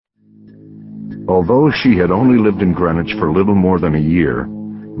Although she had only lived in Greenwich for little more than a year,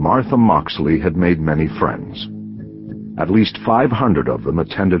 Martha Moxley had made many friends. At least 500 of them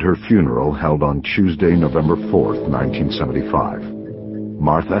attended her funeral held on Tuesday, November 4th, 1975.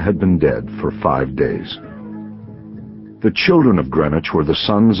 Martha had been dead for 5 days. The children of Greenwich were the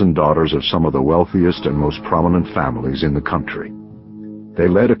sons and daughters of some of the wealthiest and most prominent families in the country. They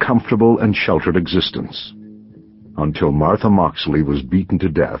led a comfortable and sheltered existence, until Martha Moxley was beaten to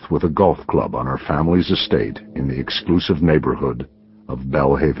death with a golf club on her family's estate in the exclusive neighborhood of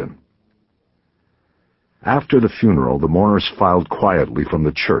Bellhaven. After the funeral, the mourners filed quietly from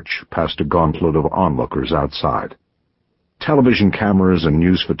the church past a gauntlet of onlookers outside. Television cameras and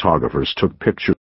news photographers took pictures